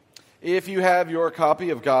If you have your copy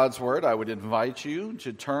of God's Word, I would invite you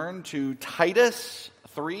to turn to Titus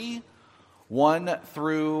 3, 1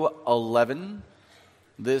 through 11.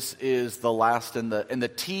 This is the last in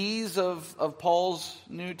the T's of Paul's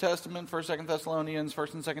New Testament, 1st, 2nd Thessalonians,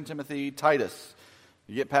 1st and 2nd Timothy, Titus.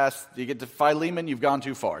 You get to Philemon, you've gone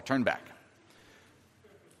too far. Turn back.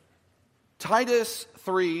 Titus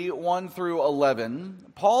 3, 1 through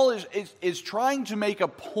 11, Paul is trying to make a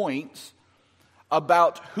point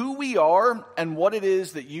about who we are and what it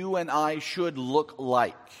is that you and I should look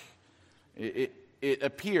like. It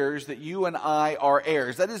appears that you and I are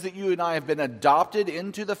heirs. That is, that you and I have been adopted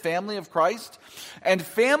into the family of Christ, and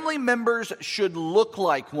family members should look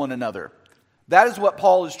like one another. That is what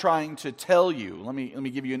Paul is trying to tell you. Let me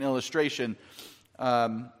give you an illustration.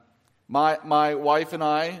 My wife and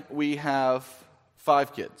I, we have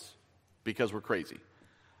 5 kids because we're crazy.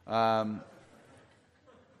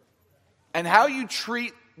 And how you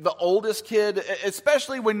treat the oldest kid,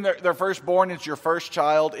 especially when they're first born, it's your first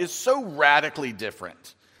child, is so radically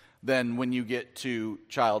different than when you get to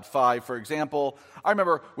child 5. For example, I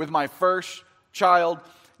remember with my first child,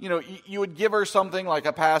 you would give her something like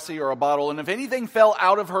a passy or a bottle, and if anything fell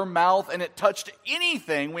out of her mouth and it touched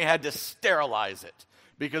anything, we had to sterilize it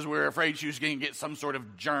because we were afraid she was going to get some sort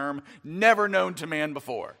of germ never known to man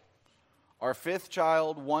before. Our 5th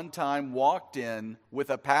child one time walked in with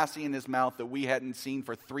a passy in his mouth that we hadn't seen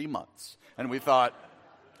for 3 months. And we thought,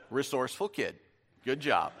 resourceful kid, good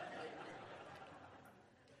job.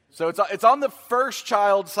 So it's on the first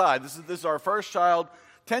child side. This is our first child.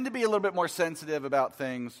 Tend to be a little bit more sensitive about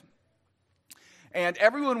things. And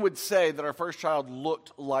everyone would say that our first child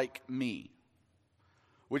looked like me,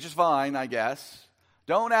 which is fine, I guess.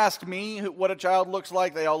 Don't ask me what a child looks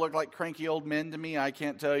like. They all look like cranky old men to me. I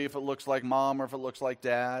can't tell you if it looks like mom or if it looks like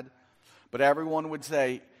dad. But everyone would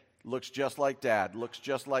say, looks just like dad, looks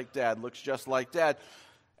just like dad, looks just like dad.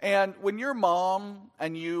 And when you're mom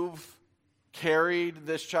and you've carried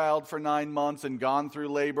this child for 9 months and gone through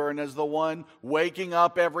labor and is the one waking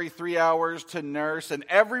up every 3 hours to nurse, and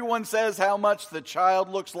everyone says how much the child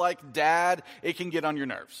looks like dad, it can get on your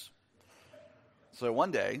nerves. So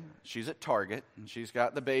one day, she's at Target, and she's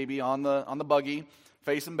got the baby on the buggy,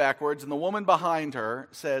 facing backwards, and the woman behind her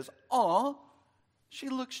says, "Aw, she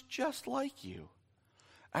looks just like you."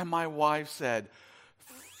 And my wife said,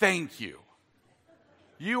 "Thank you.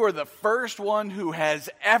 You are the first one who has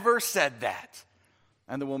ever said that."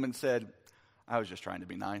 And the woman said, "I was just trying to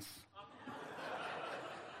be nice."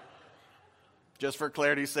 Just for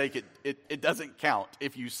clarity's sake, it doesn't count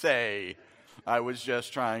if you say, "I was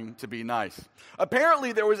just trying to be nice."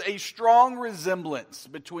 Apparently, there was a strong resemblance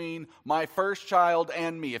between my first child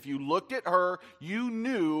and me. If you looked at her, you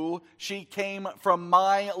knew she came from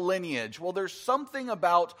my lineage. Well, there's something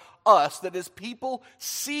about us that as people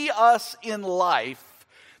see us in life,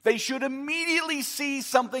 they should immediately see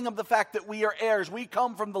something of the fact that we are heirs. We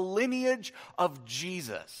come from the lineage of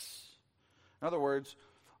Jesus. In other words,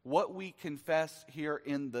 what we confess here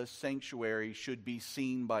in the sanctuary should be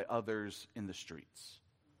seen by others in the streets.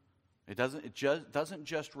 It doesn't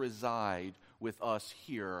just reside with us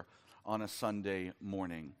here on a Sunday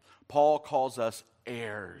morning. Paul calls us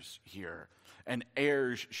heirs here, and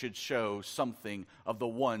heirs should show something of the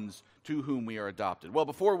ones to whom we are adopted. Well,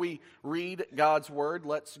 before we read God's word,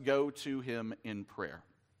 let's go to him in prayer.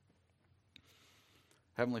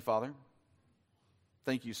 Heavenly Father,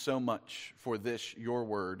 thank you so much for this, your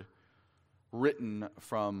word, written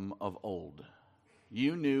from of old.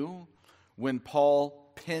 You knew when Paul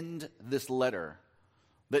penned this letter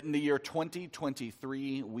that in the year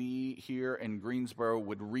 2023, we here in Greensboro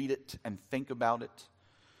would read it and think about it,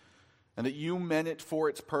 and that you meant it for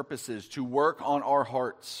its purposes to work on our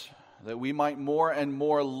hearts, that we might more and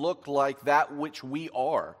more look like that which we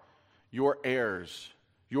are, your heirs,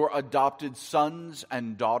 your adopted sons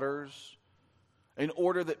and daughters, in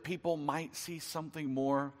order that people might see something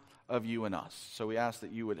more of you and us. So we ask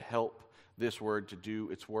that you would help this word to do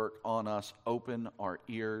its work on us, open our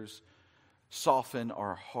ears, soften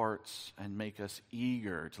our hearts, and make us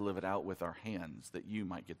eager to live it out with our hands, that you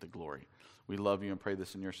might get the glory. We love you and pray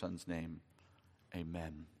this in your Son's name.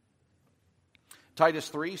 Amen. Titus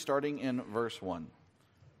 3, starting in verse 1.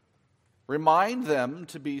 Remind them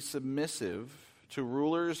to be submissive to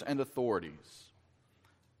rulers and authorities,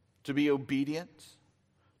 to be obedient,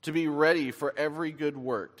 to be ready for every good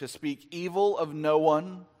work, to speak evil of no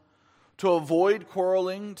one, to avoid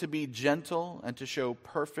quarreling, to be gentle, and to show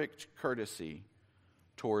perfect courtesy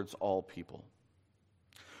towards all people.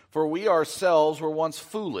 For we ourselves were once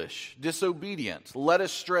foolish, disobedient, led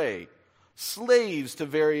astray, slaves to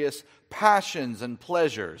various passions and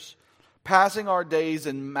pleasures, passing our days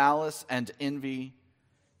in malice and envy,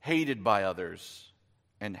 hated by others,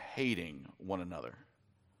 and hating one another.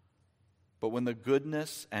 But when the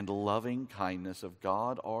goodness and loving kindness of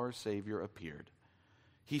God our Savior appeared,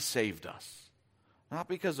 He saved us, not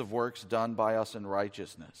because of works done by us in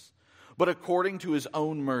righteousness, but according to His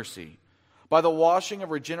own mercy, by the washing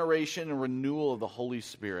of regeneration and renewal of the Holy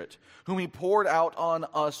Spirit, whom He poured out on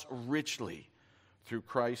us richly through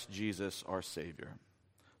Christ Jesus our Savior,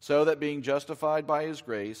 so that being justified by His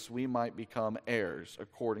grace, we might become heirs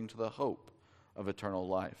according to the hope of eternal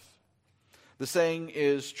life. The saying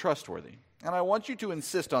is trustworthy, and I want you to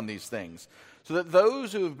insist on these things, so that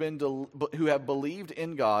those who have believed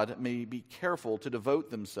in God may be careful to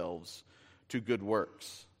devote themselves to good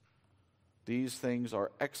works. These things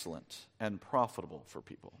are excellent and profitable for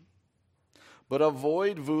people. But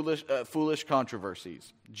avoid foolish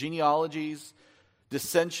controversies, genealogies,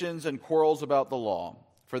 dissensions, and quarrels about the law,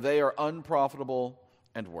 for they are unprofitable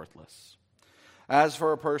and worthless. As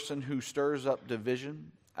for a person who stirs up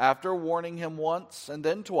division, after warning him once and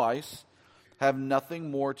then twice, have nothing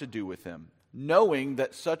more to do with him, knowing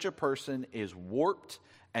that such a person is warped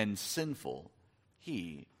and sinful.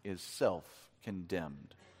 He is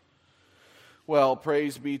self-condemned. Well,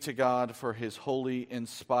 praise be to God for His holy,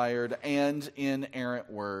 inspired, and inerrant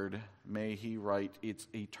word. May He write its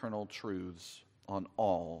eternal truths on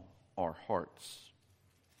all our hearts.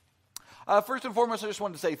 First and foremost, I just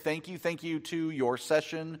wanted to say thank you. Thank you to your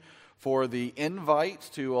session for the invite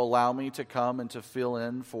to allow me to come and to fill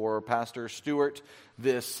in for Pastor Stewart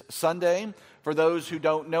this Sunday. For those who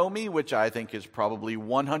don't know me, which I think is probably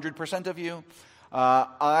 100% of you,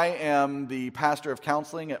 I am the pastor of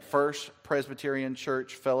counseling at First Presbyterian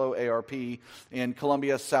Church Fellow ARP in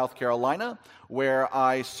Columbia, South Carolina, where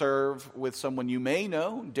I serve with someone you may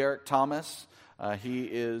know, Derek Thomas. He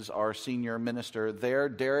is our senior minister there.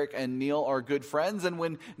 Derek and Neil are good friends, and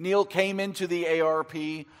when Neil came into the ARP,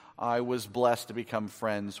 I was blessed to become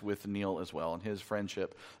friends with Neil as well, and his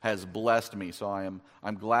friendship has blessed me. So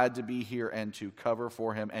I'm glad to be here and to cover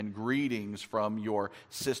for him, and greetings from your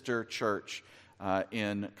sister church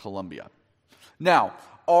in Columbia. Now,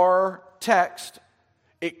 our text,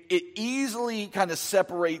 it easily kind of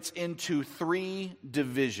separates into three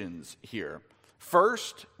divisions here.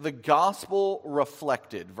 First, the gospel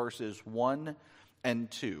reflected, verses 1 and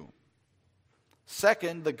 2.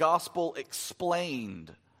 Second, the gospel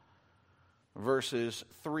explained, verses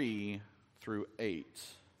 3 through 8.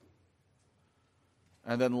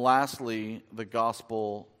 And then lastly, the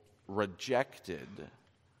gospel rejected,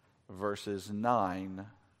 verses 9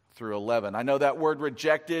 through 11. I know that word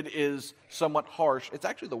rejected is somewhat harsh. It's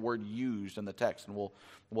actually the word used in the text, and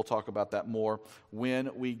we'll talk about that more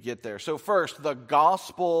when we get there. So first, the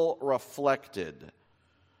gospel reflected,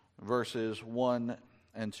 verses 1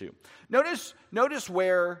 and 2. Notice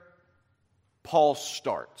where Paul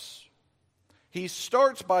starts. He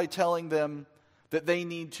starts by telling them that they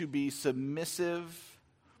need to be submissive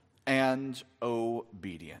and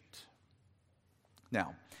obedient.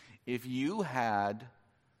 Now, if you had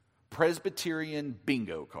Presbyterian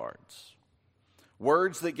bingo cards,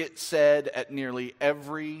 words that get said at nearly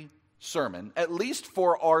every sermon, at least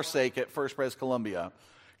for our sake at First Pres Columbia,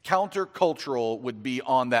 countercultural would be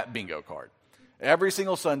on that bingo card. Every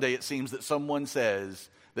single Sunday it seems that someone says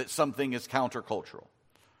that something is countercultural.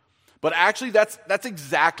 But actually that's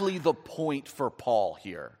exactly the point for Paul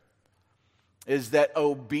here, is that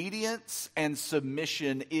obedience and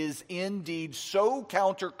submission is indeed so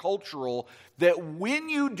countercultural that when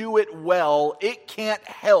you do it well, it can't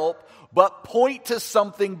help but point to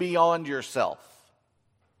something beyond yourself.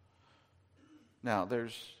 Now,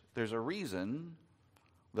 there's a reason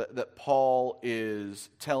that Paul is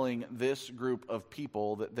telling this group of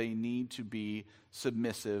people that they need to be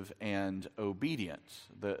submissive and obedient,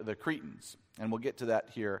 the Cretans. And we'll get to that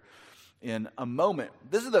here in a moment.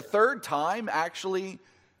 This is the third time, actually,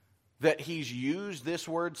 that he's used this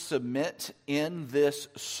word submit in this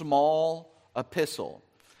small epistle.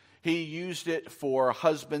 He used it for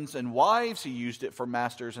husbands and wives, he used it for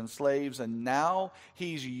masters and slaves, and now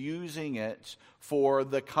he's using it for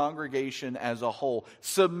the congregation as a whole.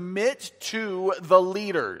 Submit to the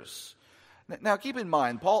leaders. Now keep in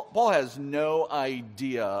mind, Paul has no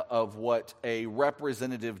idea of what a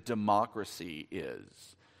representative democracy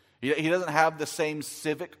is. He doesn't have the same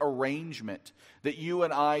civic arrangement that you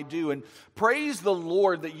and I do. And praise the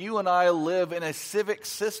Lord that you and I live in a civic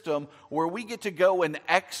system where we get to go and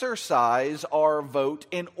exercise our vote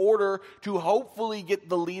in order to hopefully get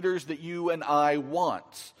the leaders that you and I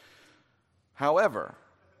want. However,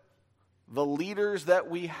 the leaders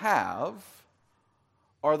that we have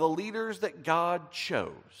are the leaders that God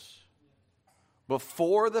chose.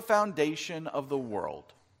 before the foundation of the world.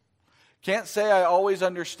 Can't say I always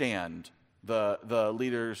understand the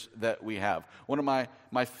leaders that we have. One of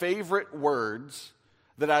my favorite words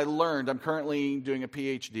that I learned, I'm currently doing a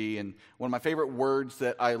PhD, and one of my favorite words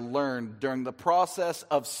that I learned during the process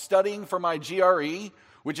of studying for my GRE,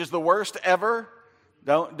 which is the worst ever,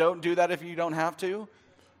 don't do that if you don't have to,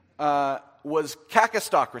 was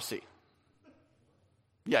kakistocracy.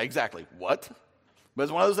 Yeah, exactly. What? But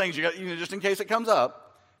it's one of those things, just in case it comes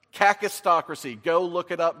up, kakistocracy. Go look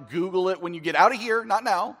it up, Google it when you get out of here, not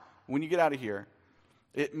now, when you get out of here.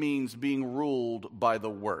 It means being ruled by the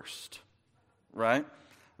worst, right?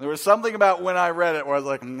 There was something about when I read it where I was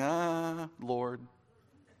like, nah, Lord.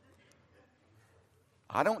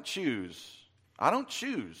 I don't choose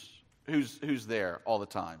who's there all the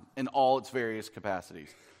time in all its various capacities.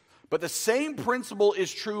 But the same principle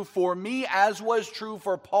is true for me as was true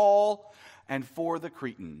for Paul and for the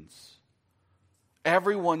Cretans.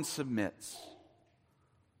 Everyone submits.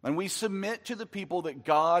 And we submit to the people that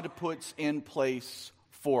God puts in place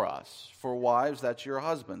for us. For wives, that's your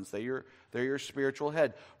husbands. They're your spiritual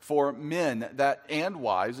head. For men and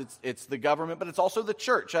wives, it's the government, but it's also the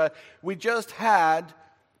church. We just had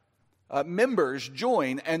members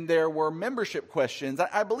join, and there were membership questions.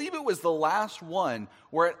 I believe it was the last one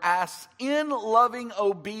where it asks, in loving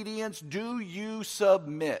obedience, do you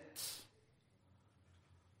submit?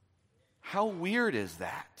 How weird is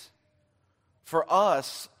that for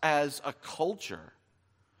us as a culture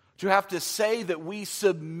to have to say that we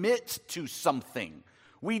submit to something?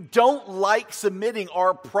 We don't like submitting.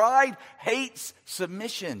 Our pride hates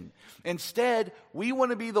submission. Instead, we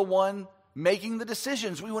want to be the one making the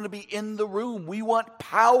decisions. We want to be in the room. We want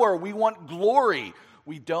power. We want glory.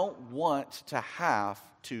 We don't want to have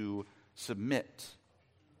to submit.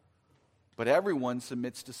 But everyone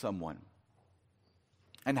submits to someone.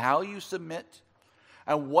 And how you submit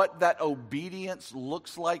and what that obedience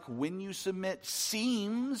looks like when you submit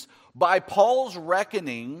seems, by Paul's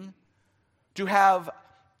reckoning, to have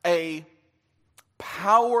a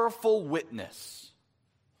powerful witness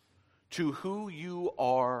to who you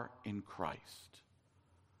are in Christ.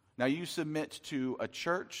 Now, you submit to a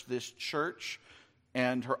church. This church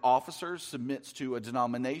and her officers submits to a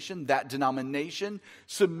denomination. That denomination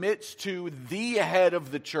submits to the head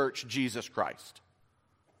of the church, Jesus Christ,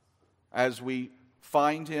 as we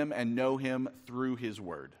find him and know him through his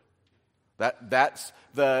word. That's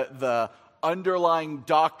the underlying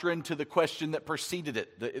doctrine to the question that preceded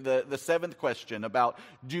it. The seventh question about,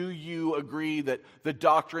 do you agree that the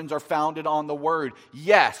doctrines are founded on the word?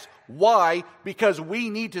 Yes. Why? Because we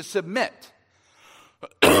need to submit.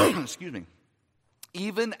 Excuse me.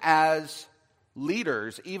 Even as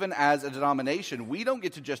leaders, even as a denomination, we don't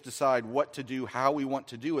get to just decide what to do, how we want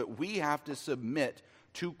to do it. We have to submit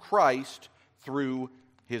to Christ through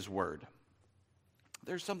his word.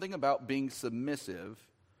 There's something about being submissive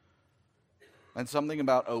and something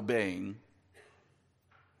about obeying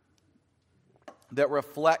that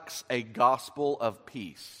reflects a gospel of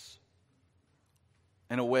peace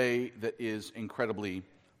in a way that is incredibly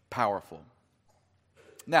powerful.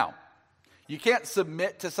 Now, you can't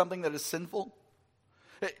submit to something that is sinful.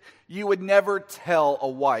 You would never tell a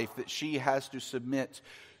wife that she has to submit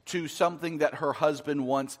to something that her husband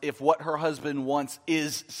wants if what her husband wants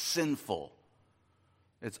is sinful.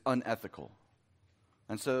 It's unethical.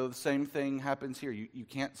 And so the same thing happens here. You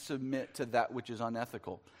can't submit to that which is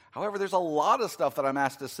unethical. However, there's a lot of stuff that I'm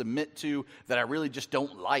asked to submit to that I really just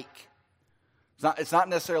don't like. It's not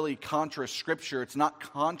necessarily contra Scripture. It's not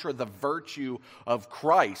contra the virtue of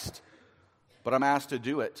Christ. But I'm asked to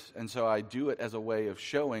do it. And so I do it as a way of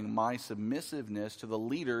showing my submissiveness to the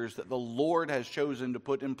leaders that the Lord has chosen to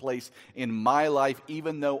put in place in my life,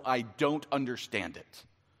 even though I don't understand it.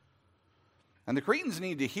 And the Cretans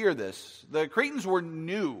need to hear this. The Cretans were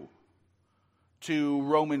new to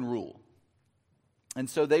Roman rule. And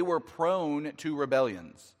so they were prone to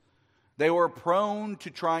rebellions. They were prone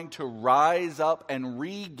to trying to rise up and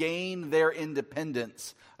regain their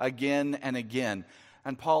independence again and again.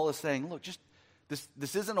 And Paul is saying, look, just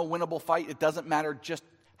this isn't a winnable fight. It doesn't matter. Just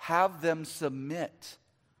have them submit.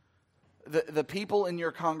 The people in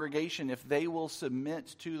your congregation, if they will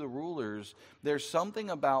submit to the rulers, there's something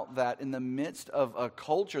about that in the midst of a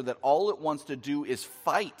culture that all it wants to do is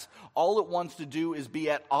fight. All it wants to do is be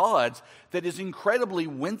at odds, that is incredibly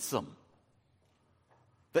winsome.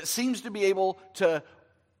 That seems to be able to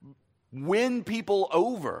win people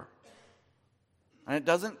over. And it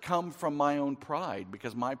doesn't come from my own pride,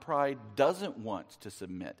 because my pride doesn't want to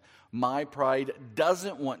submit. My pride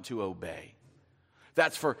doesn't want to obey.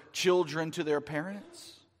 That's for children to their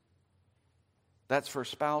parents. That's for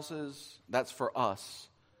spouses. That's for us.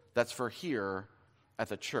 That's for here at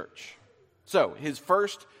the church. So his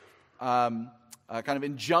first kind of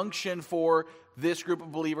injunction for this group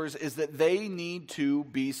of believers is that they need to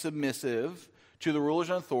be submissive to the rulers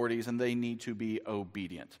and authorities, and they need to be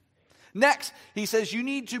obedient. Next, he says you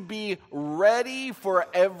need to be ready for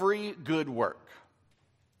every good work.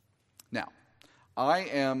 Now, I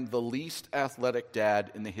am the least athletic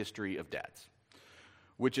dad in the history of dads,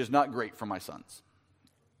 which is not great for my sons.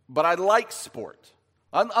 But I like sport.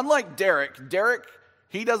 Unlike Derek,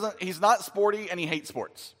 he's not sporty and he hates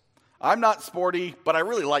sports. I'm not sporty, but I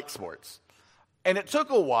really like sports. And it took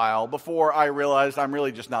a while before I realized I'm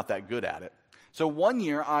really just not that good at it. So one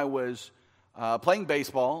year I was playing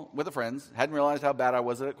baseball with the friends, hadn't realized how bad I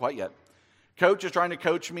was at it quite yet. Coach is trying to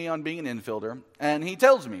coach me on being an infielder, and he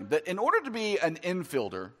tells me that in order to be an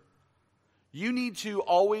infielder, you need to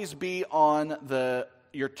always be on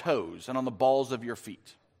your toes and on the balls of your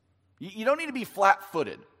feet. You don't need to be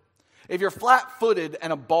flat-footed. If you're flat-footed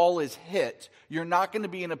and a ball is hit, you're not going to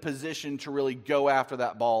be in a position to really go after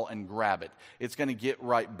that ball and grab it. It's going to get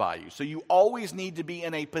right by you. So you always need to be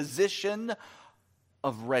in a position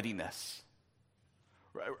of readiness,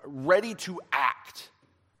 ready to act.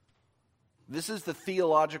 This is the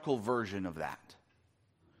theological version of that.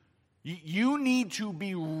 You need to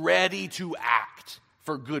be ready to act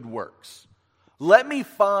for good works. Let me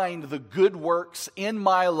find the good works in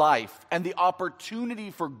my life and the opportunity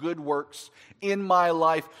for good works in my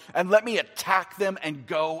life, and let me attack them and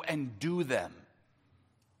go and do them.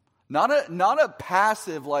 Not a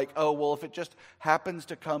passive like, oh, well, if it just happens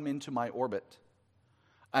to come into my orbit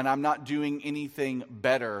and I'm not doing anything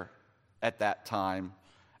better at that time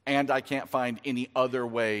and I can't find any other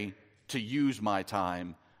way to use my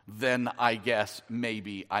time, then I guess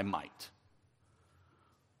maybe I might.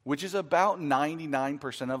 Which is about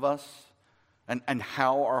 99% of us and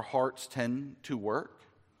how our hearts tend to work.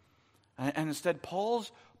 And instead,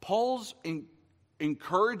 Paul's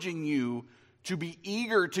encouraging you to be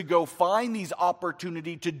eager to go find these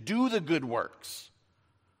opportunities to do the good works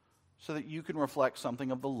so that you can reflect something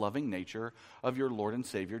of the loving nature of your Lord and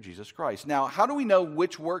Savior, Jesus Christ. Now, how do we know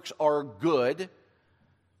which works are good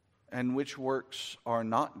and which works are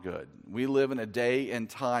not good? We live in a day and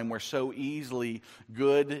time where so easily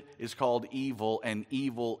good is called evil and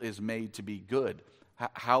evil is made to be good.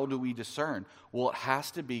 How do we discern? Well, it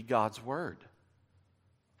has to be God's Word.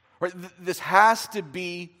 Right? This has to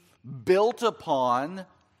be built upon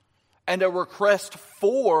and a request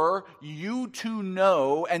for you to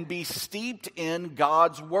know and be steeped in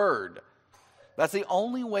God's Word. That's the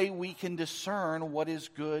only way we can discern what is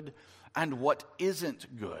good and what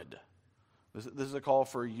isn't good. This is a call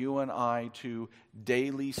for you and I to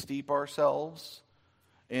daily steep ourselves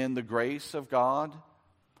in the grace of God,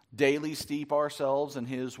 daily steep ourselves in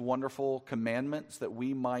His wonderful commandments that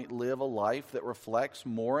we might live a life that reflects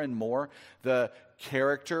more and more the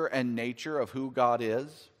character and nature of who God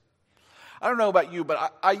is. I don't know about you,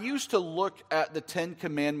 but I used to look at the Ten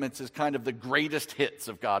Commandments as kind of the greatest hits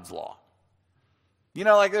of God's law. You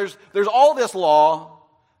know, like there's all this law,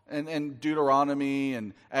 and Deuteronomy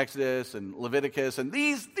and Exodus and Leviticus, and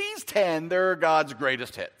these 10, they're God's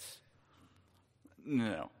greatest hits.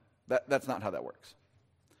 No, that's not how that works.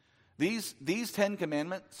 These 10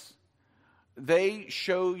 commandments, they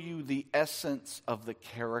show you the essence of the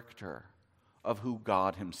character of who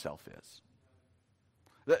God Himself is.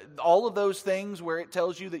 All of those things where it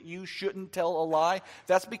tells you that you shouldn't tell a lie,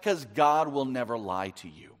 that's because God will never lie to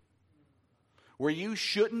you. Where you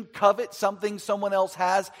shouldn't covet something someone else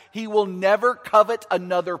has, He will never covet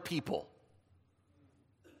another people.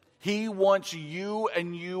 He wants you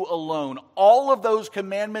and you alone. All of those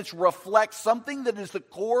commandments reflect something that is the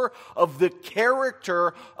core of the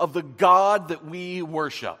character of the God that we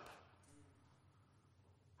worship.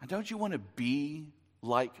 And don't you want to be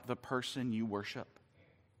like the person you worship?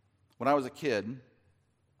 When I was a kid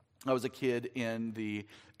in the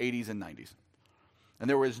 80s and 90s. And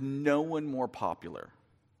there was no one more popular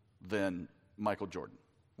than Michael Jordan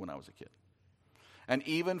when I was a kid. And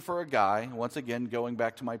even for a guy, once again, going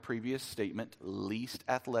back to my previous statement, least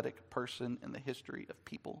athletic person in the history of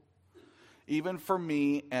people, even for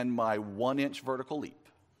me and my 1-inch vertical leap,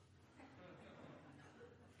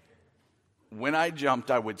 when I jumped,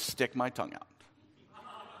 I would stick my tongue out.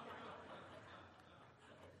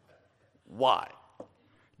 Why?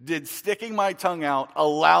 Did sticking my tongue out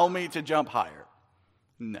allow me to jump higher?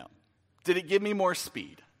 No. Did it give me more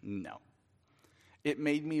speed? No. It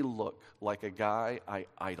made me look like a guy I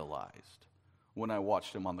idolized when I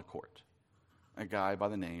watched him on the court. A guy by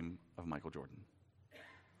the name of Michael Jordan.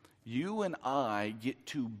 You and I get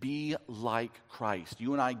to be like Christ.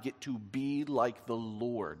 You and I get to be like the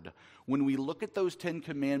Lord. When we look at those 10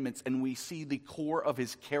 commandments and we see the core of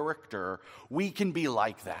his character, we can be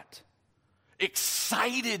like that.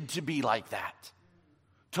 Excited to be like that.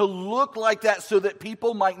 To look like that so that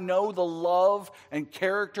people might know the love and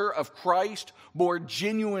character of Christ more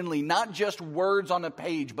genuinely, not just words on a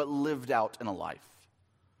page, but lived out in a life.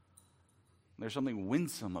 There's something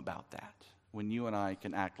winsome about that when you and I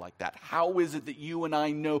can act like that. How is it that you and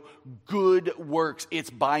I know good works? It's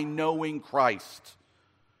by knowing Christ.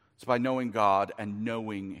 It's by knowing God and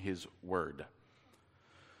knowing his word.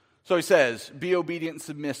 So he says, be obedient and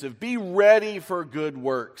submissive. Be ready for good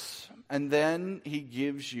works. And then he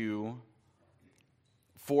gives you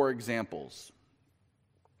 4 examples.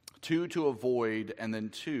 2 to avoid and then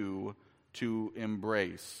 2 to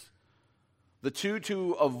embrace. The 2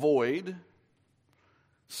 to avoid: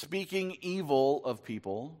 speaking evil of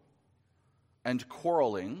people and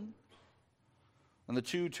quarreling. And the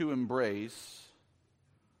 2 to embrace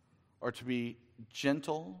are to be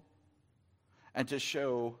gentle and to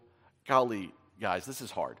show, golly, guys, this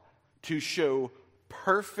is hard, to show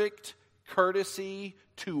perfect courtesy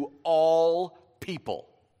to all people.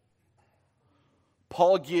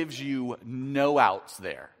 Paul gives you no outs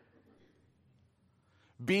there.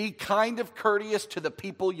 Be kind of courteous to the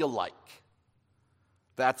people you like.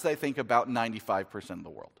 That's, I think, about 95% of the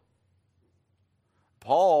world.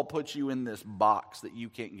 Paul puts you in this box that you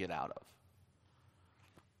can't get out of.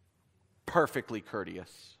 Perfectly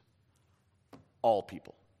courteous, all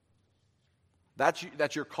people.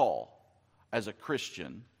 That's your call as a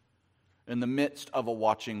Christian in the midst of a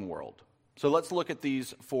watching world. So let's look at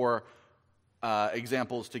these 4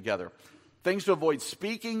 examples together. Things to avoid: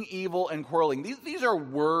 speaking evil and quarreling. These are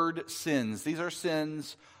word sins. These are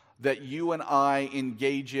sins that you and I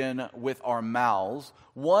engage in with our mouths.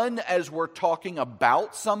 One as we're talking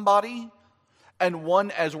about somebody, and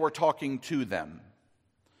one as we're talking to them.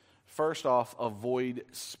 First off, avoid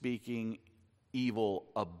speaking evil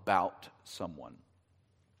about someone.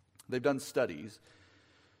 They've done studies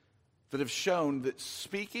that have shown that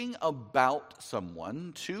speaking about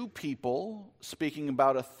someone, 2 people speaking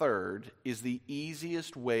about a third, is the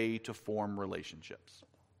easiest way to form relationships.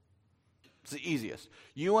 It's the easiest.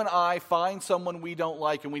 You and I find someone we don't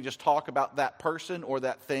like and we just talk about that person or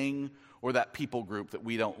that thing or that people group that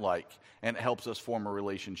we don't like, and it helps us form a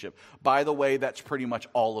relationship. By the way, that's pretty much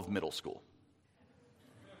all of middle school.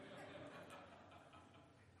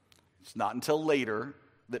 It's not until later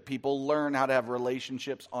that people learn how to have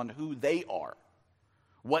relationships on who they are,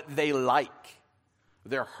 what they like,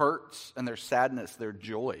 their hurts and their sadness, their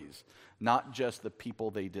joys, not just the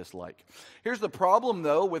people they dislike. Here's the problem,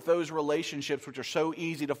 though, with those relationships which are so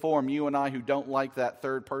easy to form. You and I who don't like that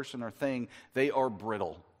third person or thing, they are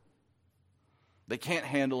brittle. They can't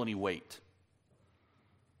handle any weight.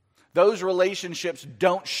 Those relationships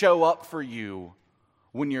don't show up for you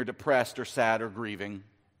when you're depressed or sad or grieving.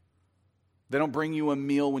 They don't bring you a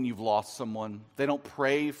meal when you've lost someone. They don't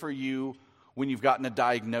pray for you when you've gotten a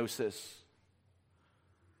diagnosis.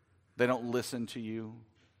 They don't listen to you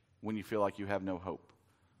when you feel like you have no hope.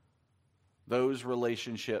 Those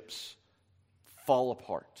relationships fall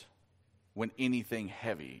apart when anything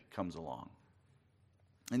heavy comes along.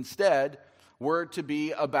 Instead, we're to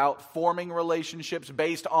be about forming relationships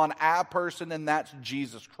based on a person, and that's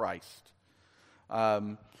Jesus Christ.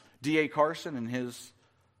 D.A. Carson, in his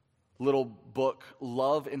little book,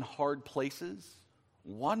 Love in Hard Places,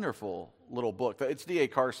 wonderful little book. It's D.A.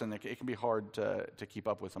 Carson. It can be hard to keep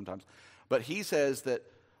up with sometimes. But he says that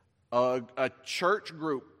a church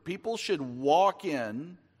group, people should walk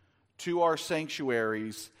in to our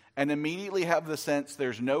sanctuaries and immediately have the sense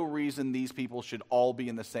there's no reason these people should all be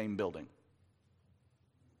in the same building.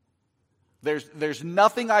 There's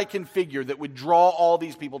nothing I can figure that would draw all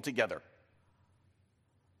these people together.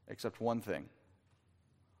 Except one thing: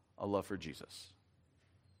 a love for Jesus.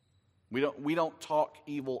 We don't talk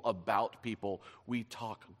evil about people. We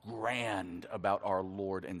talk grand about our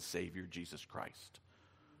Lord and Savior Jesus Christ.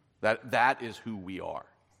 That is who we are.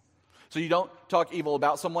 So you don't talk evil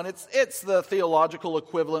about someone. It's the theological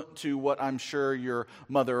equivalent to what I'm sure your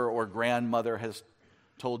mother or grandmother has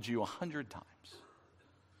told you 100 times.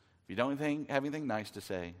 If you don't have anything nice to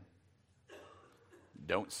say,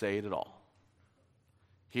 don't say it at all.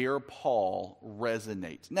 Here Paul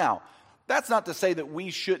resonates. Now, that's not to say that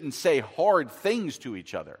we shouldn't say hard things to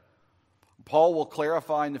each other. Paul will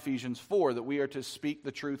clarify in Ephesians 4 that we are to speak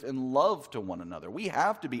the truth in love to one another. We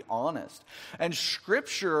have to be honest. And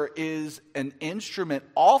Scripture is an instrument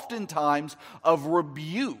oftentimes of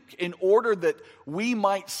rebuke in order that we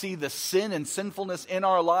might see the sin and sinfulness in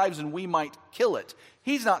our lives and we might kill it.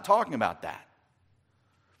 He's not talking about that.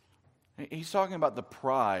 He's talking about the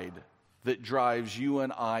pride that drives you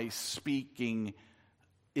and I speaking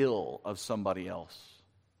ill of somebody else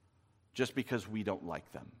just because we don't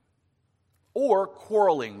like them. Or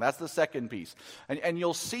quarreling. That's the second piece. And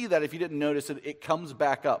you'll see that if you didn't notice it, it comes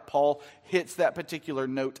back up. Paul hits that particular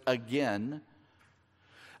note again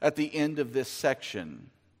at the end of this section.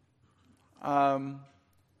 Quarreling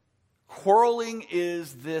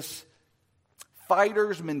is this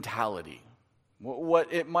fighter's mentality.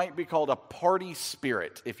 What it might be called a party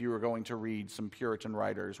spirit if you were going to read some Puritan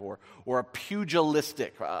writers, or a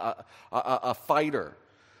pugilistic, a fighter.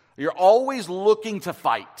 You're always looking to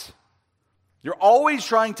fight. You're always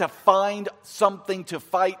trying to find something to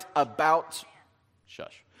fight about.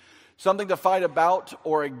 Something to fight about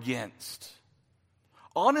or against.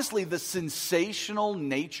 Honestly, the sensational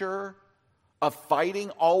nature of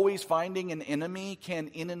fighting, always finding an enemy, can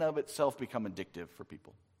in and of itself become addictive for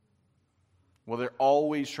people. Well, they're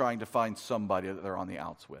always trying to find somebody that they're on the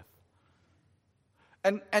outs with.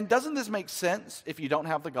 And doesn't this make sense if you don't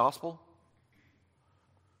have the gospel?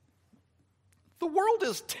 The world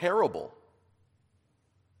is terrible.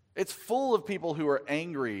 It's full of people who are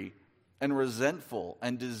angry and resentful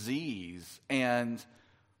and diseased, and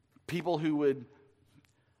people who would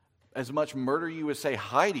as much murder you as say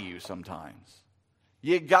hi to you sometimes.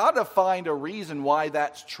 You got to find a reason why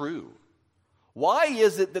that's true. Why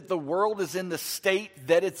is it that the world is in the state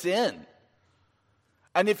that it's in?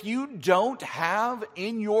 And if you don't have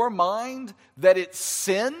in your mind that it's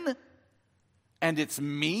sin and it's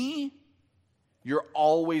me, you're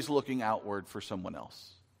always looking outward for someone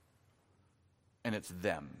else. And it's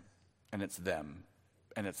them, and it's them,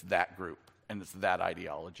 and it's that group, and it's that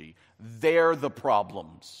ideology. They're the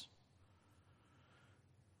problems.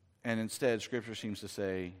 And instead, Scripture seems to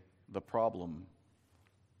say, the problem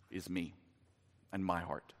is me and my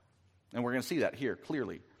heart. And we're going to see that here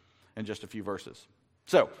clearly in just a few verses.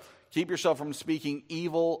 So, keep yourself from speaking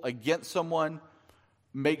evil against someone.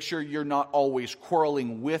 Make sure you're not always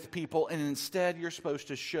quarreling with people, and instead you're supposed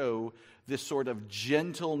to show this sort of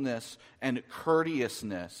gentleness and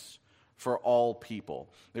courteousness for all people.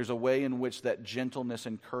 There's a way in which that gentleness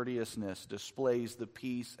and courteousness displays the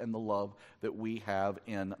peace and the love that we have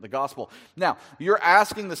in the gospel. Now, you're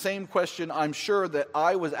asking the same question, I'm sure, that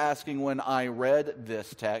I was asking when I read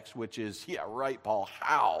this text, which is, yeah, right, Paul,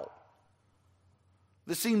 how?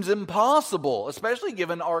 This seems impossible, especially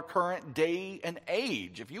given our current day and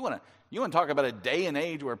age. If you want to talk about a day and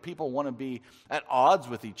age where people want to be at odds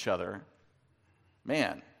with each other,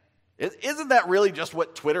 man, isn't that really just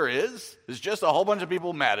what Twitter is? It's just a whole bunch of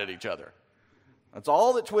people mad at each other. That's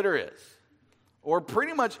all that Twitter is. Or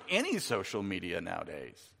pretty much any social media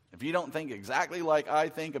nowadays. If you don't think exactly like I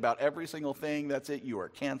think about every single thing, that's it. You are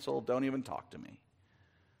canceled. Don't even talk to me.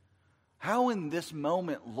 How in this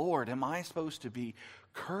moment, Lord, am I supposed to be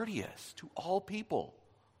courteous to all people?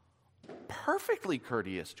 Perfectly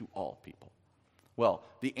courteous to all people. Well,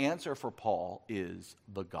 the answer for Paul is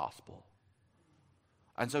the gospel.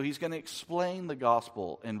 And so he's going to explain the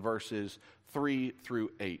gospel in verses 3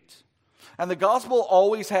 through 8. And the gospel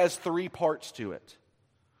always has three parts to it: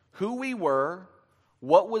 who we were,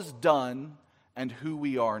 what was done, and who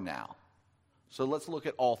we are now. So let's look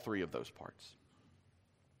at all three of those parts.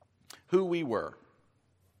 Who we were.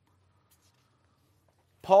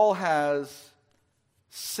 Paul has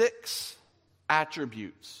 6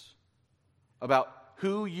 attributes about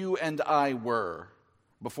who you and I were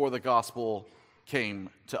before the gospel came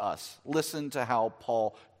to us. Listen to how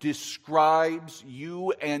Paul describes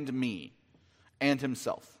you and me and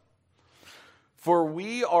himself. For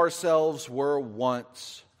we ourselves were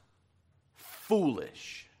once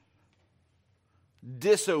foolish,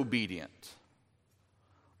 disobedient,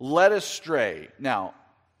 led astray. Now,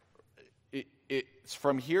 it's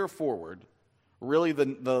from here forward, really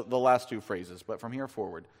the last two phrases, but from here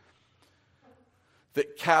forward,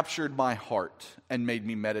 that captured my heart and made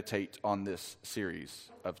me meditate on this series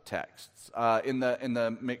of texts. In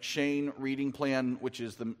the McShane reading plan, which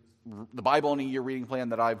is the Bible in a Year reading plan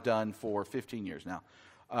that I've done for 15 years now,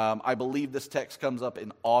 I believe this text comes up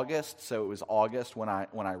in August, so it was August when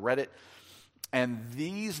I read it. And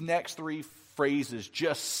these next 3 phrases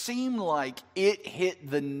just seem like it hit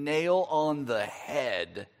the nail on the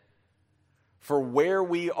head for where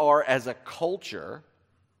we are as a culture.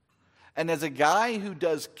 And as a guy who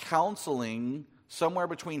does counseling somewhere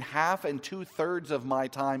between half and 2/3 of my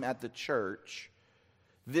time at the church,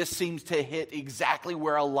 this seems to hit exactly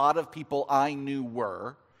where a lot of people I knew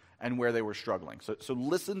were and where they were struggling. So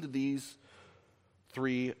listen to these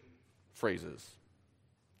 3 phrases.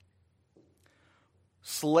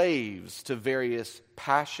 Slaves to various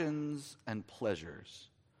passions and pleasures,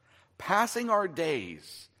 passing our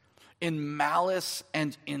days in malice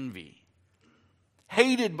and envy,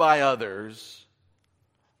 hated by others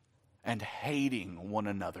and hating one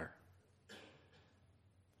another.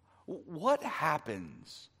 What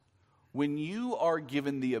happens when you are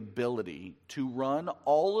given the ability to run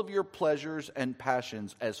all of your pleasures and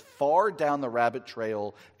passions as far down the rabbit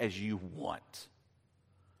trail as you want?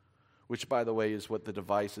 Which, by the way, is what the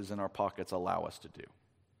devices in our pockets allow us to do.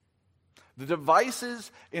 The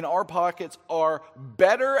devices in our pockets are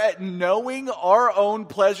better at knowing our own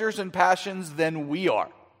pleasures and passions than we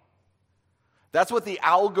are. That's what the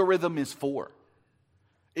algorithm is for.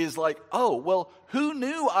 Is like, oh, well, who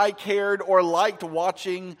knew I cared or liked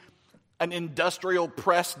watching an industrial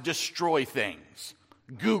press destroy things?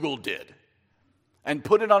 Google did. And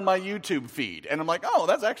put it on my YouTube feed. And I'm like, oh,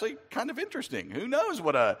 that's actually kind of interesting. Who knows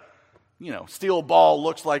what a, steel ball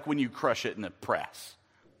looks like when you crush it in a press?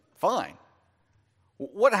 Fine.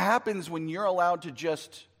 What happens when you're allowed to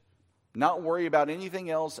just not worry about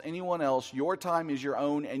anything else, anyone else? Your time is your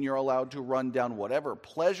own, and you're allowed to run down whatever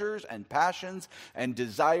pleasures and passions and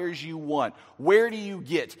desires you want. Where do you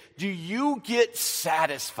get? Do you get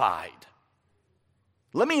satisfied?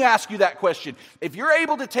 Let me ask you that question. If you're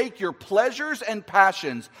able to take your pleasures and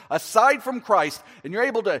passions aside from Christ, and you're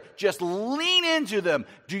able to just lean into them,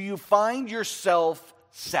 do you find yourself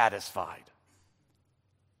satisfied?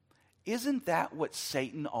 Isn't that what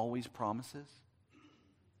Satan always promises?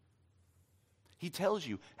 He tells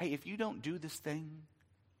you, hey, if you don't do this thing,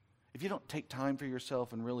 if you don't take time for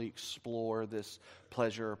yourself and really explore this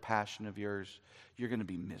pleasure or passion of yours, you're going to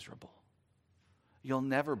be miserable. You'll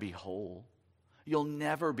never be whole. You'll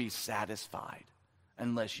never be satisfied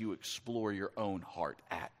unless you explore your own heart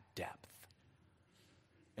at depth.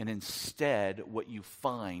 And instead, what you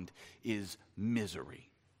find is misery.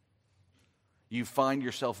 You find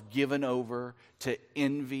yourself given over to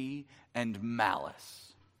envy and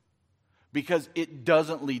malice because it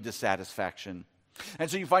doesn't lead to satisfaction. And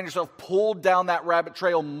so you find yourself pulled down that rabbit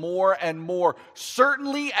trail more and more.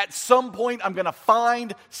 Certainly, at some point, I'm going to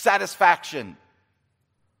find satisfaction.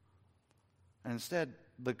 And instead,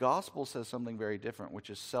 the gospel says something very different, which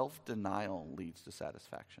is self-denial leads to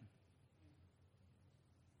satisfaction.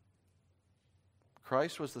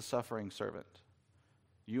 Christ was the suffering servant.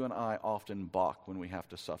 You and I often balk when we have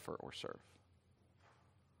to suffer or serve.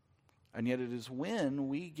 And yet it is when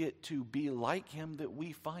we get to be like him that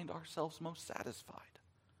we find ourselves most satisfied.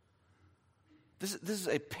 This is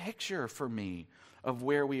a picture for me of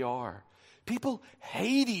where we are. People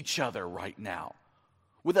hate each other right now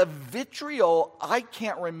with a vitriol I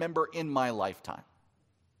can't remember in my lifetime.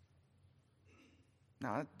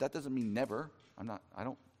 Now, that doesn't mean never. I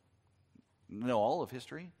don't know all of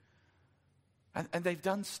history. And they've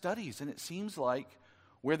done studies, and it seems like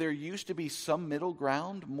where there used to be some middle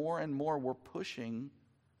ground, more and more we're pushing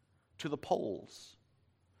to the poles.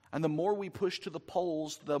 And the more we push to the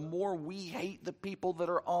poles, the more we hate the people that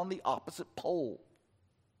are on the opposite pole.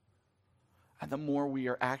 And the more we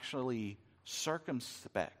are actually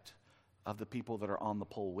circumspect of the people that are on the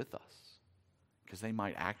pole with us, because they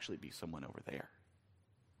might actually be someone over there.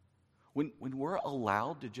 When we're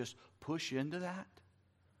allowed to just push into that,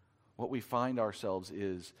 what we find ourselves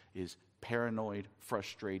is paranoid,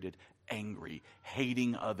 frustrated, angry,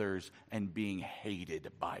 hating others, and being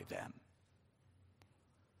hated by them.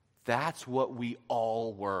 That's what we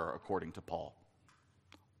all were, according to Paul.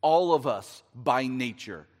 All of us, by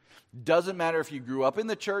nature. Doesn't matter if you grew up in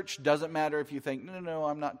the church. Doesn't matter if you think, no,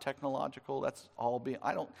 I'm not technological. That's all.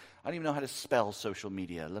 I don't even know how to spell social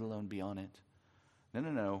media, let alone be on it.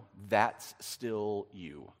 No. That's still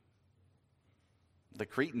you. The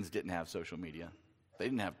Cretans didn't have social media. They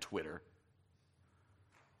didn't have Twitter.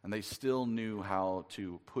 And they still knew how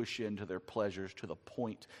to push into their pleasures to the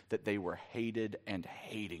point that they were hated and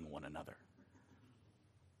hating one another.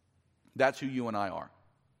 That's who you and I are.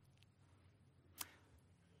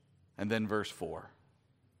 And then verse 4.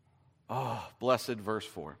 Oh, blessed verse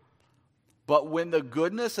 4. But when the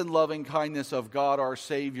goodness and loving kindness of God our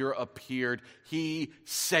Savior appeared, He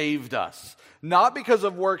saved us. Not because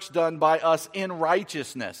of works done by us in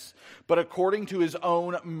righteousness, but according to His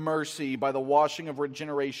own mercy, by the washing of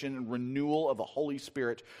regeneration and renewal of the Holy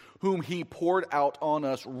Spirit, whom He poured out on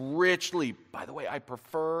us richly. By the way, I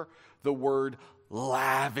prefer the word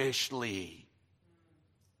lavishly.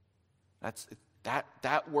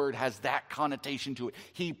 That word has that connotation to it.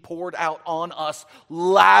 He poured out on us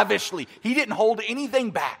lavishly. He didn't hold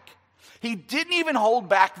anything back. He didn't even hold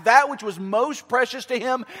back that which was most precious to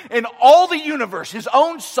him in all the universe, his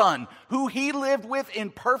own son, who he lived with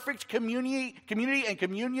in perfect community and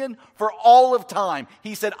communion for all of time.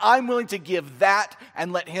 He said, I'm willing to give that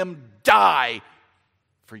and let him die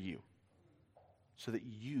for you so that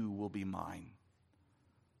you will be mine.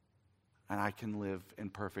 And I can live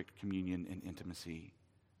in perfect communion and intimacy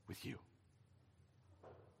with you.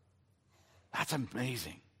 That's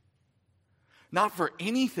amazing. Not for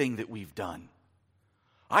anything that we've done.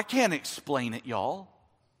 I can't explain it, y'all.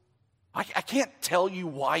 I can't tell you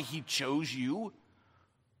why he chose you.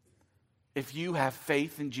 If you have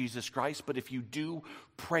faith in Jesus Christ, but if you do,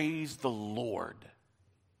 praise the Lord.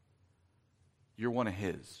 You're one of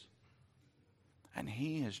his. And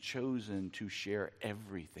he has chosen to share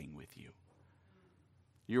everything with you.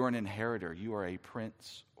 You are an inheritor. You are a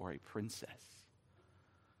prince or a princess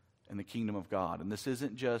in the kingdom of God. And this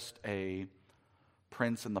isn't just a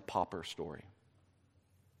Prince and the Pauper story,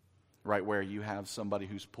 right, where you have somebody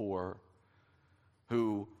who's poor,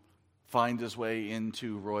 who finds his way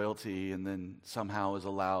into royalty and then somehow is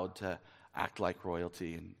allowed to act like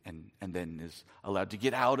royalty and then is allowed to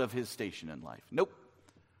get out of his station in life. Nope.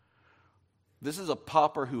 This is a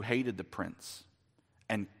pauper who hated the prince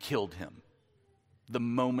and killed him the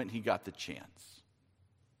moment he got the chance.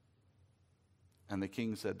 And the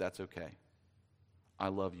king said, that's okay. I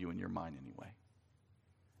love you and you're mine anyway.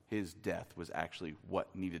 His death was actually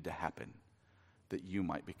what needed to happen, that you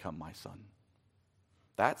might become my son.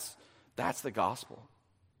 That's the gospel.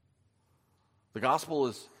 The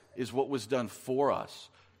gospel is what was done for us.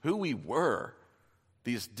 Who we were,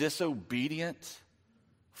 these disobedient,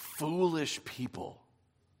 foolish people.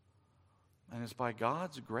 And it's by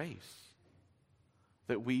God's grace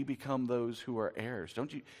that we become those who are heirs.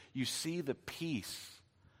 Don't you see the peace,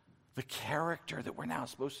 the character that we're now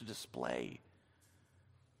supposed to display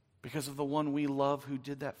because of the one we love who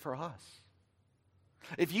did that for us.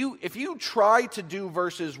 If you try to do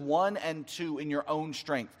verses 1 and 2 in your own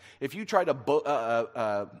strength, if you try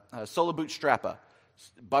to solo bootstrap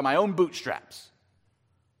by my own bootstraps,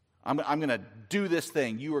 I'm going to do this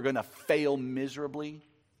thing, you are going to fail miserably,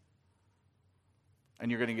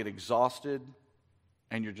 and you're going to get exhausted,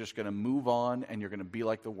 and you're just going to move on, and you're going to be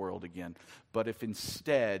like the world again. But if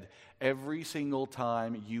instead, every single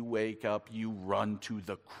time you wake up, you run to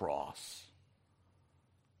the cross,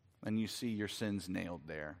 and you see your sins nailed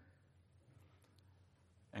there,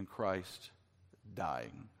 and Christ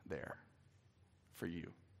dying there for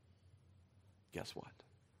you, guess what?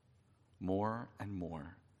 More and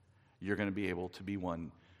more, you're going to be able to be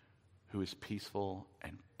one who is peaceful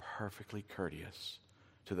and perfectly courteous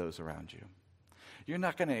to those around you. You're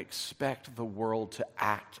not going to expect the world to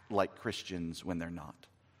act like Christians when they're not.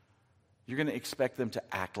 You're going to expect them to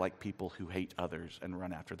act like people who hate others and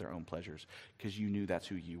run after their own pleasures because you knew that's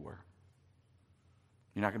who you were.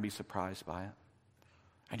 You're not going to be surprised by it.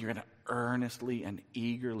 And you're going to earnestly and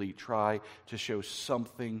eagerly try to show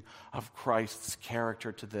something of Christ's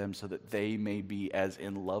character to them so that they may be as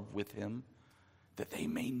in love with him, that they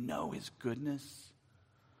may know his goodness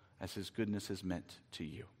as his goodness is meant to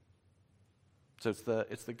you. So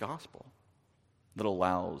it's the gospel that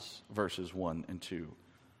allows verses 1 and 2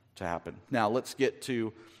 to happen. Now let's get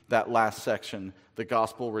to that last section, the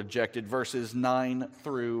gospel rejected, verses 9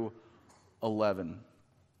 through 11.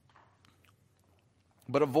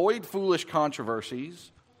 But avoid foolish controversies,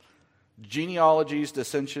 genealogies,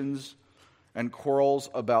 dissensions, and quarrels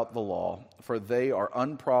about the law, for they are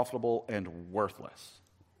unprofitable and worthless.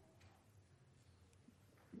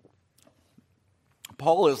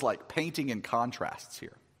 Paul is like painting in contrasts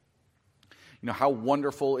here. You know, how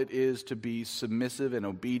wonderful it is to be submissive and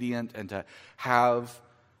obedient and to have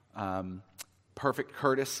perfect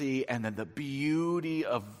courtesy, and then the beauty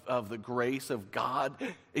of the grace of God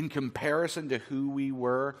in comparison to who we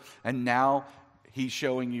were. And now he's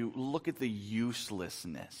showing you, look at the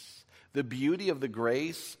uselessness. The beauty of the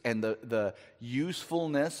grace and the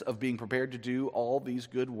usefulness of being prepared to do all these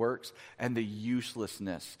good works, and the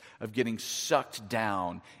uselessness of getting sucked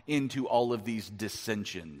down into all of these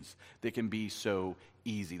dissensions that can be so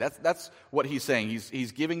easy. That's what he's saying.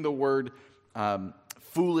 He's giving the word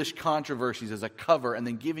foolish controversies as a cover, and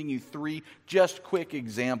then giving you 3 just quick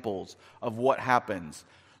examples of what happens.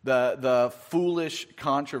 The foolish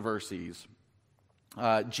controversies.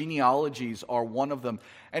 Genealogies are one of them.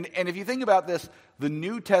 And if you think about this, the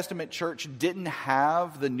New Testament church didn't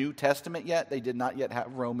have the New Testament yet. They did not yet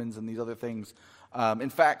have Romans and these other things. In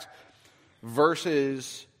fact,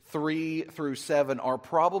 verses 3 through 7 are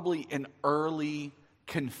probably an early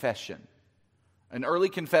confession. An early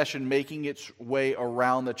confession making its way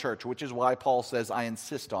around the church, which is why Paul says, I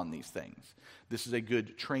insist on these things. This is a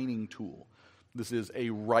good training tool. This is a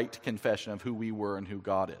right confession of who we were and who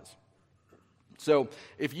God is. So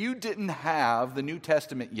if you didn't have the New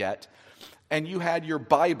Testament yet, and you had your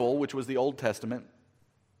Bible, which was the Old Testament,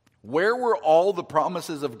 where were all the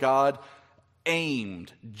promises of God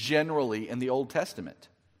aimed generally in the Old Testament?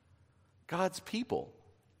 God's people.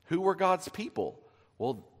 Who were God's people?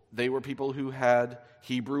 Well, they were people who had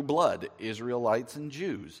Hebrew blood, Israelites and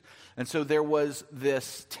Jews. And so there was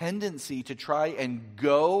this tendency to try and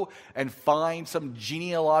go and find some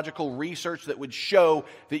genealogical research that would show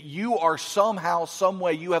that you are somehow, some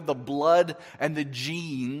way, you have the blood and the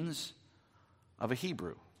genes of a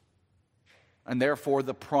Hebrew. And therefore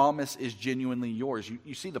the promise is genuinely yours.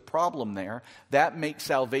 You see the problem there? That makes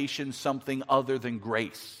salvation something other than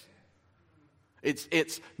grace.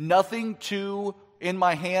 It's nothing to, in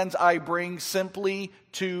my hands I bring, simply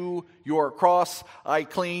to your cross I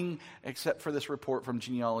cling, except for this report from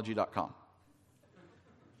genealogy.com.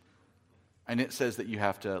 And it says that you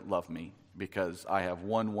have to love me because I have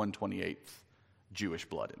 1/128th Jewish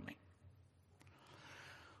blood in me.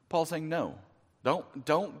 Paul's saying no.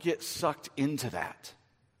 Don't get sucked into that.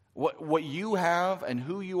 What you have and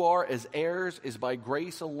who you are as heirs is by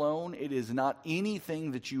grace alone. It is not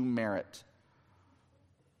anything that you merit.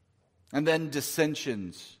 And then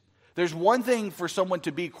dissensions. There's one thing for someone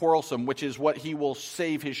to be quarrelsome, which is what he will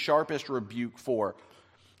save his sharpest rebuke for.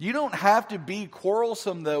 You don't have to be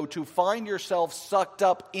quarrelsome, though, to find yourself sucked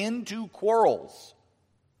up into quarrels.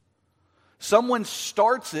 Someone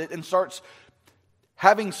starts it and starts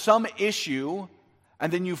having some issue,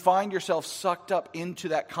 and then you find yourself sucked up into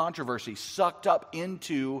that controversy, sucked up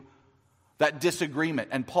into that disagreement.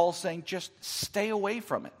 And Paul's saying, just stay away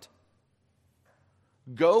from it.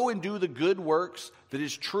 Go and do the good works that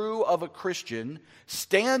is true of a Christian.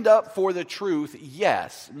 Stand up for the truth,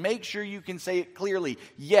 yes. Make sure you can say it clearly,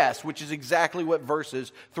 yes, which is exactly what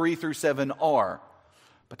verses 3 through 7 are.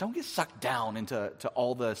 But don't get sucked down into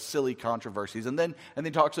all the silly controversies. And then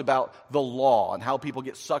talks about the law and how people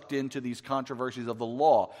get sucked into these controversies of the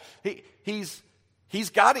law. He's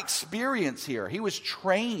got experience here. He was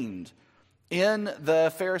trained in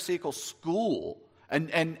the Pharisaical school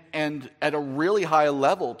and at a really high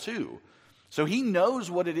level too. So he knows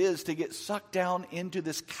what it is to get sucked down into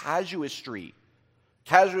this casuistry.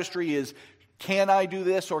 Casuistry is, can I do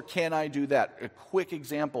this or can I do that? A quick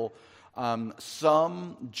example.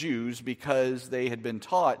 Some Jews, because they had been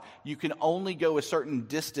taught you can only go a certain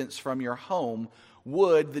distance from your home,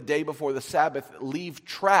 would, the day before the Sabbath, leave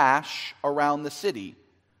trash around the city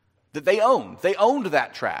that they owned. They owned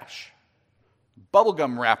that trash.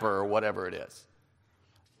 Bubblegum wrapper or whatever it is.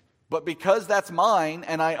 But because that's mine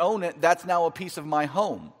and I own it, that's now a piece of my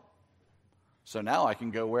home. So now I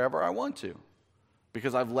can go wherever I want to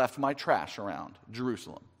because I've left my trash around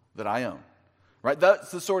Jerusalem that I own. Right? That's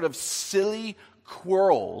the sort of silly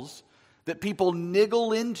quarrels that people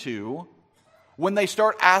niggle into when they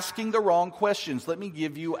start asking the wrong questions. Let me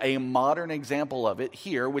give you a modern example of it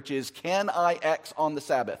here, which is, can I X on the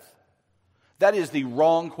Sabbath? That is the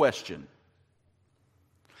wrong question.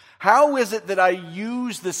 How is it that I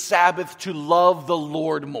use the Sabbath to love the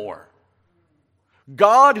Lord more?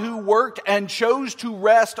 God, who worked and chose to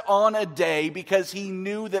rest on a day because he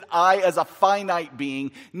knew that I, as a finite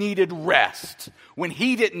being, needed rest when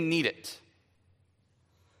he didn't need it.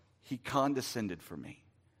 He condescended for me.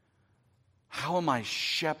 How am I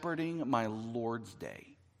shepherding my Lord's day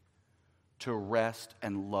to rest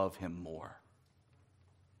and love him more?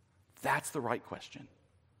 That's the right question.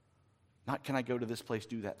 Not, can I go to this place,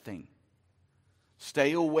 do that thing?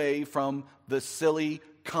 Stay away from the silly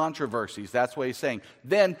controversies. That's what he's saying.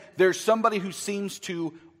 Then there's somebody who seems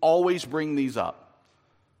to always bring these up.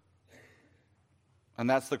 And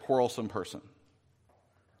that's the quarrelsome person.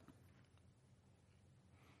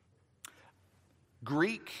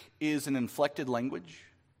 Greek is an inflected language.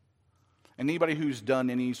 And anybody who's done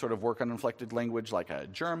any sort of work on inflected language, like a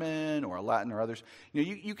German or a Latin or others,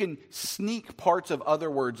 you can sneak parts of other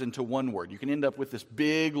words into one word. You can end up with this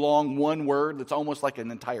big, long one word that's almost like an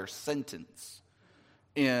entire sentence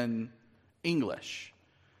in English.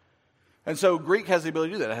 And so Greek has the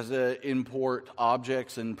ability to do that. It has to import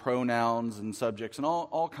objects and pronouns and subjects and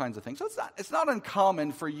all kinds of things. So it's not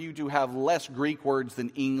uncommon for you to have less Greek words than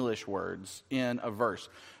English words in a verse.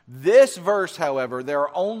 This verse, however, there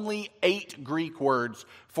are only 8 Greek words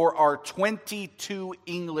for our 22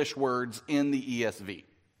 English words in the ESV.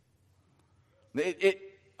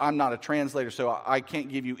 I'm not a translator, so I can't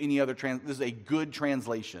give you any other this is a good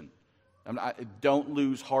translation. Don't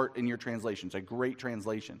lose heart in your translation. It's a great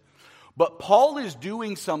translation. But Paul is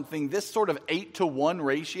doing something, this sort of 8-to-1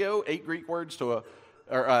 ratio, 8 Greek words to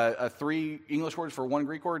 3 English words for 1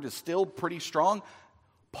 Greek word is still pretty strong.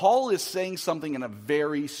 Paul is saying something in a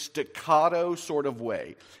very staccato sort of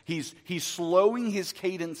way. He's slowing his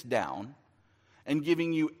cadence down and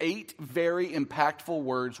giving you 8 very impactful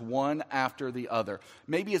words, one after the other.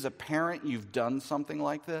 Maybe as a parent you've done something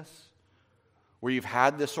like this, where you've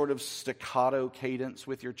had this sort of staccato cadence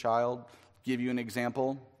with your child. Give you an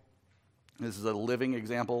example. This is a living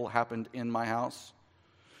example, happened in my house.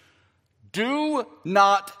 Do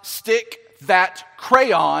not stick that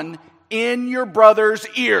crayon in your brother's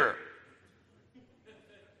ear.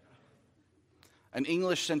 An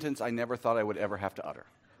English sentence I never thought I would ever have to utter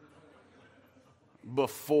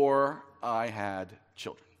before I had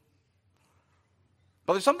children.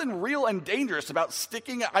 But there's something real and dangerous about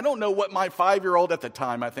sticking. I don't know what my 5-year-old at the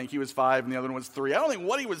time, I think he was 5 and the other one was 3. I don't think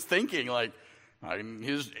what he was thinking, like,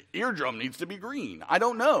 his eardrum needs to be green. I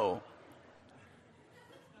don't know.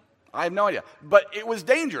 I have no idea. But it was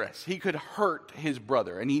dangerous. He could hurt his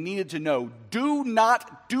brother, and he needed to know, do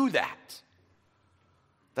not do that.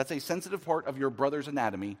 That's a sensitive part of your brother's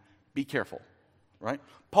anatomy. Be careful, right?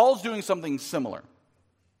 Paul's doing something similar.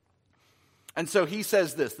 And so he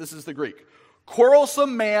says this is the Greek.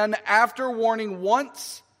 Quarrelsome man, after warning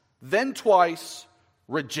once, then twice,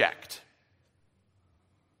 reject.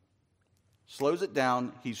 Slows it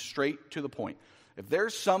down. He's straight to the point. If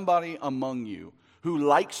there's somebody among you who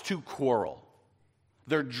likes to quarrel,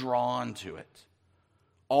 they're drawn to it,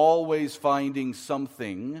 always finding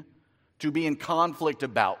something to be in conflict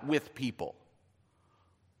about with people,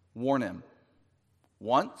 warn him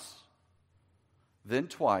once, then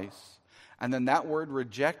twice. And then that word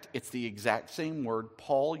reject, it's the exact same word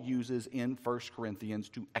Paul uses in 1 Corinthians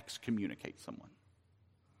to excommunicate someone.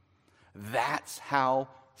 That's how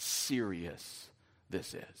serious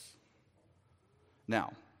this is.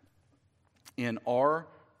 Now, in our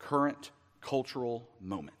current cultural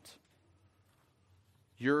moment,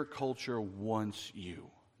 your culture wants you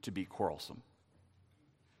to be quarrelsome.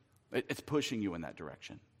 It's pushing you in that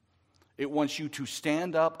direction. It wants you to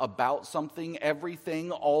stand up about something,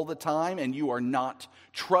 everything, all the time, and you are not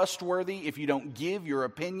trustworthy if you don't give your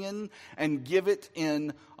opinion and give it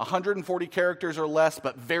in 140 characters or less,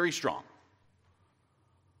 but very strong.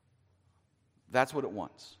 That's what it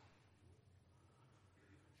wants.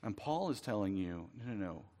 And Paul is telling you,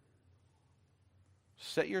 no.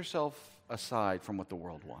 Set yourself aside from what the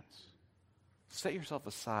world wants. Set yourself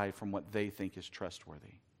aside from what they think is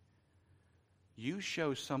trustworthy. You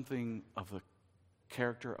show something of the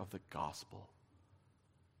character of the gospel.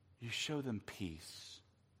 You show them peace.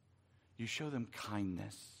 You show them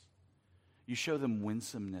kindness. You show them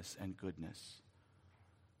winsomeness and goodness.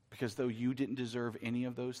 Because though you didn't deserve any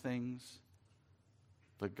of those things,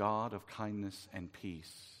 the God of kindness and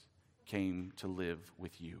peace came to live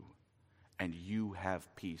with you, and you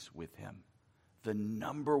have peace with him. The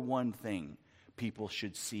number one thing people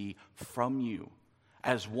should see from you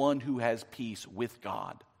as one who has peace with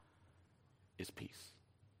God is peace.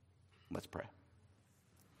 Let's pray.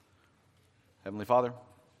 Heavenly Father,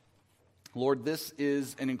 Lord, this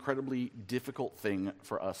is an incredibly difficult thing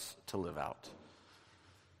for us to live out.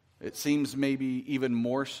 It seems maybe even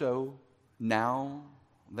more so now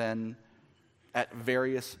than at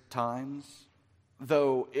various times,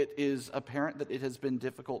 though it is apparent that it has been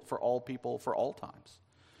difficult for all people for all times.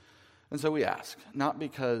 And so we ask, not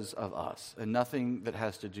because of us, and nothing that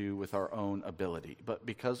has to do with our own ability, but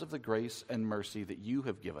because of the grace and mercy that you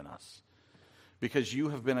have given us, because you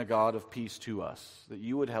have been a God of peace to us, that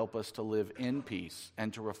you would help us to live in peace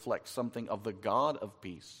and to reflect something of the God of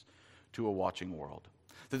peace to a watching world.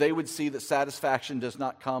 That they would see that satisfaction does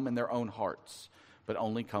not come in their own hearts, but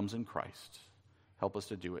only comes in Christ. Help us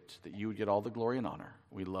to do it, that you would get all the glory and honor.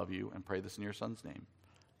 We love you and pray this in your Son's name.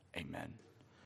 Amen.